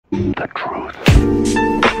the truth.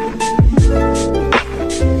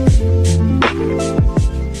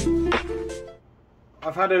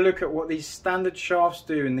 I've had a look at what these standard shafts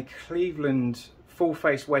do in the Cleveland full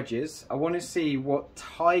face wedges. I want to see what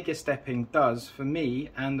tiger stepping does for me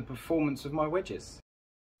and the performance of my wedges.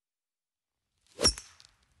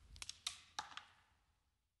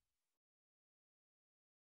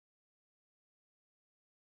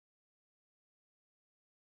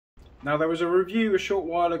 Now, there was a review a short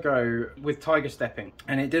while ago with tiger stepping,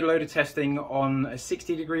 and it did a load of testing on a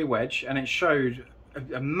 60-degree wedge, and it showed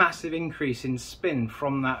a massive increase in spin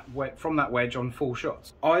from that wedge on full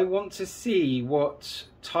shots. I want to see what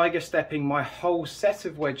tiger stepping my whole set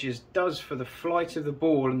of wedges does for the flight of the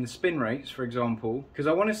ball and the spin rates, for example, because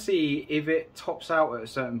I want to see if it tops out at a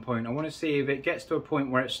certain point. I want to see if it gets to a point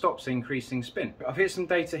where it stops increasing spin. I've hit some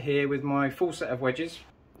data here with my full set of wedges.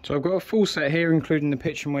 So I've got a full set here, including the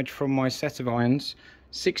pitch and wedge from my set of irons.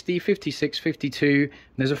 60, 56, 52,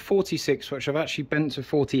 there's a 46 which I've actually bent to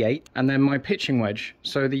 48, and then my pitching wedge.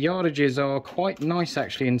 So the yardages are quite nice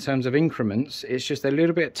actually in terms of increments, it's just a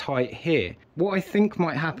little bit tight here. What I think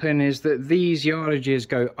might happen is that these yardages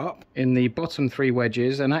go up in the bottom three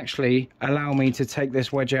wedges and actually allow me to take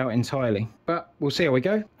this wedge out entirely. But we'll see how we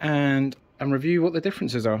go and review what the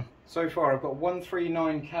differences are. So far I've got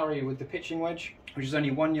 139 carry with the pitching wedge, which is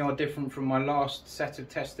only 1 yard different from my last set of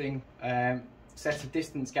testing, set of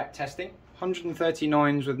distance gap testing.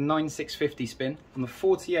 139s with 9,650 spin. On the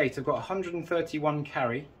 48 I've got 131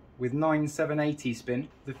 carry with 9,780 spin.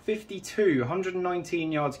 The 52,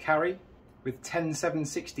 119 yards carry with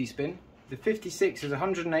 10,760 spin. The 56 is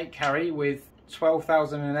 108 carry with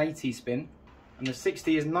 12,080 spin. And the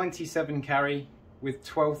 60 is 97 carry with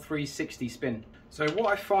 12,360 spin. So what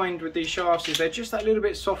I find with these shafts is they're just that little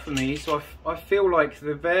bit soft for me, so I feel like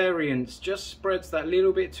the variance just spreads that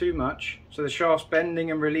little bit too much. So the shaft's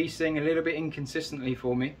bending and releasing a little bit inconsistently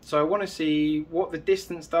for me. So I want to see what the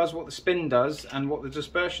distance does, what the spin does, and what the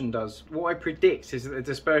dispersion does. What I predict is that the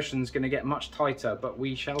dispersion is going to get much tighter, but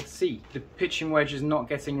we shall see. The pitching wedge is not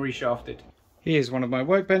getting reshafted. Here's one of my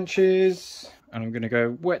workbenches, and I'm going to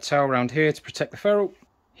go wet towel around here to protect the ferrule.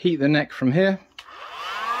 Heat the neck from here.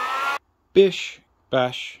 Bish,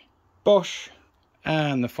 bash, bosh,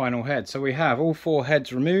 and the final head. So we have all four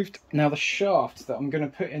heads removed. Now the shaft that I'm going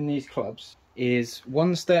to put in these clubs is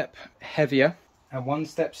one step heavier and one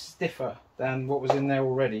step stiffer than what was in there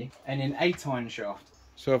already, and in 8-iron shaft.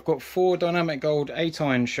 So I've got 4 dynamic gold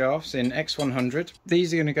 8-iron shafts in X100.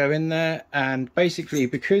 These are going to go in there, and basically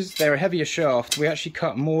because they're a heavier shaft, we actually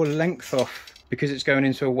cut more length off because it's going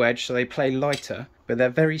into a wedge, so they play lighter, but they're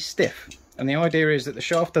very stiff. And the idea is that the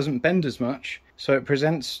shaft doesn't bend as much, so it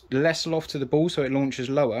presents less loft to the ball, so it launches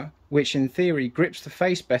lower, which in theory grips the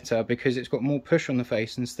face better because it's got more push on the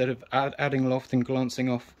face instead of adding loft and glancing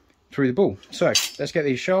off through the ball. So let's get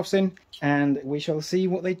these shafts in and we shall see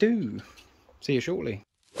what they do. See you shortly.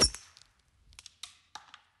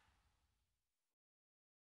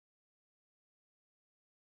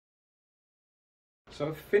 So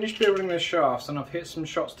I've finished building the shafts and I've hit some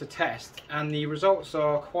shots to test, and the results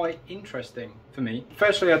are quite interesting for me.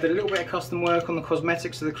 Firstly, I did a little bit of custom work on the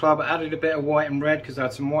cosmetics of the club. I added a bit of white and red because I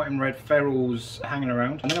had some white and red ferrules hanging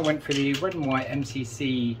around. And then I went for the red and white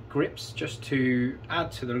MCC grips just to add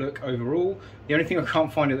to the look overall. The only thing I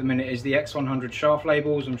can't find at the minute is the X100 shaft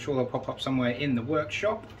labels. I'm sure they'll pop up somewhere in the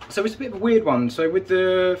workshop. So it's a bit of a weird one. So with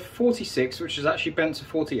the 46, which is actually bent to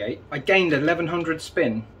 48, I gained 1100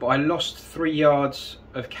 spin, but I lost 3 yards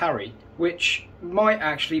of carry, which might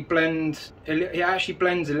actually blend, it actually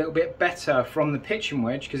blends a little bit better from the pitching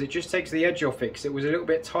wedge because it just takes the edge off it, because it was a little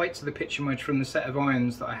bit tight to the pitching wedge from the set of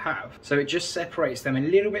irons that I have. So it just separates them a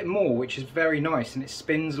little bit more, which is very nice, and it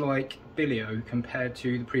spins like Billio compared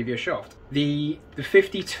to the previous shaft. The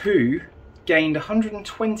 52 gained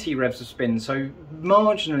 120 revs of spin, so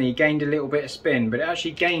marginally gained a little bit of spin, but it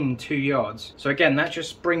actually gained 2 yards. So again, that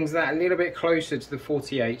just brings that a little bit closer to the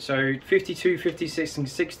 48. So 52, 56 and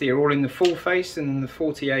 60 are all in the full face, and then the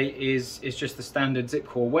 48 is just the standard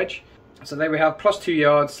Zipcore wedge. So there we have plus 2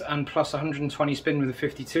 yards and plus 120 spin with the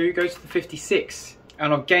 52. Goes to the 56.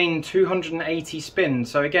 And I've gained 280 spin.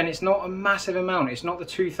 So again, it's not a massive amount. It's not the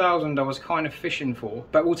 2000 I was kind of fishing for,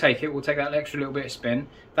 but we'll take it. We'll take that extra little bit of spin.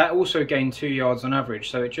 That also gained 2 yards on average.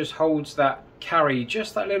 So it just holds that carry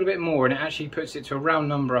just that little bit more, and it actually puts it to a round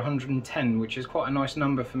number 110, which is quite a nice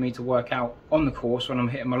number for me to work out on the course when I'm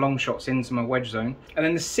hitting my long shots into my wedge zone. And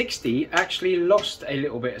then the 60 actually lost a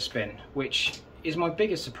little bit of spin, which is my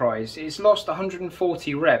biggest surprise. It's lost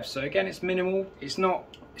 140 revs. So again, it's minimal. It's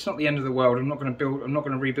not it's not the end of the world. I'm not going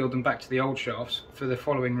to rebuild them back to the old shafts for the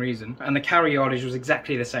following reason. And the carry yardage was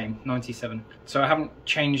exactly the same, 97. So I haven't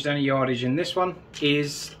changed any yardage in this one.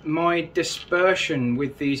 Is my dispersion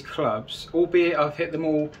with these clubs, albeit I've hit them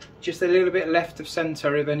all just a little bit left of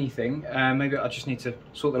centre if anything. Maybe I just need to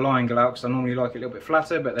sort the lie angle out because I normally like it a little bit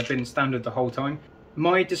flatter, but they've been standard the whole time.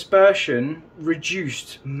 My dispersion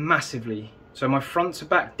reduced massively. So my front to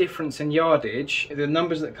back difference in yardage, the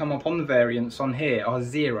numbers that come up on the variants on here are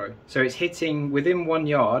 0. So it's hitting within 1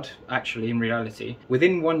 yard, actually in reality,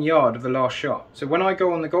 within 1 yard of the last shot. So when I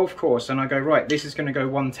go on the golf course and I go, right, this is going to go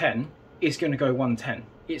 110, it's going to go 110.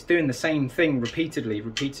 It's doing the same thing repeatedly.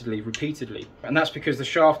 And that's because the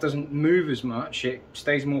shaft doesn't move as much, it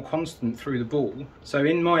stays more constant through the ball. So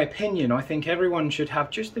in my opinion, I think everyone should have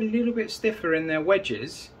just a little bit stiffer in their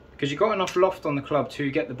wedges, because you've got enough loft on the club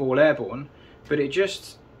to get the ball airborne, but it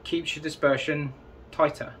just keeps your dispersion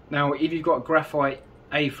tighter. Now, if you've got graphite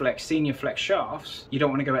A-flex, senior flex shafts, you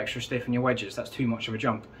don't want to go extra stiff in your wedges. That's too much of a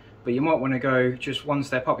jump. But you might want to go just one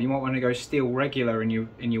step up. You might want to go steel regular in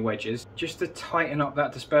your wedges, just to tighten up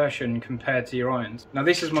that dispersion compared to your irons. Now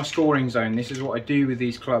this is my scoring zone. This is what I do with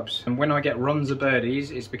these clubs. And when I get runs of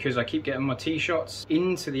birdies, it's because I keep getting my tee shots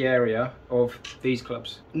into the area of these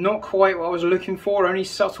clubs. Not quite what I was looking for, only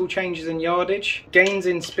subtle changes in yardage. Gains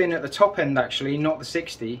in spin at the top end actually, not the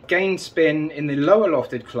 60. Gain spin in the lower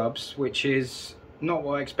lofted clubs, which is not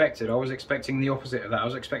what I expected. I was expecting the opposite of that. I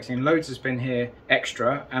was expecting loads of spin here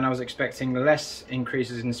extra, and I was expecting less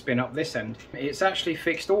increases in spin up this end. It's actually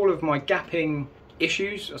fixed all of my gapping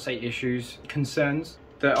issues, I say issues, concerns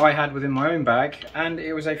that I had within my own bag, and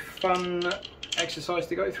it was a fun exercise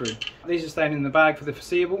to go through. These are staying in the bag for the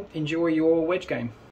foreseeable. Enjoy your wedge game.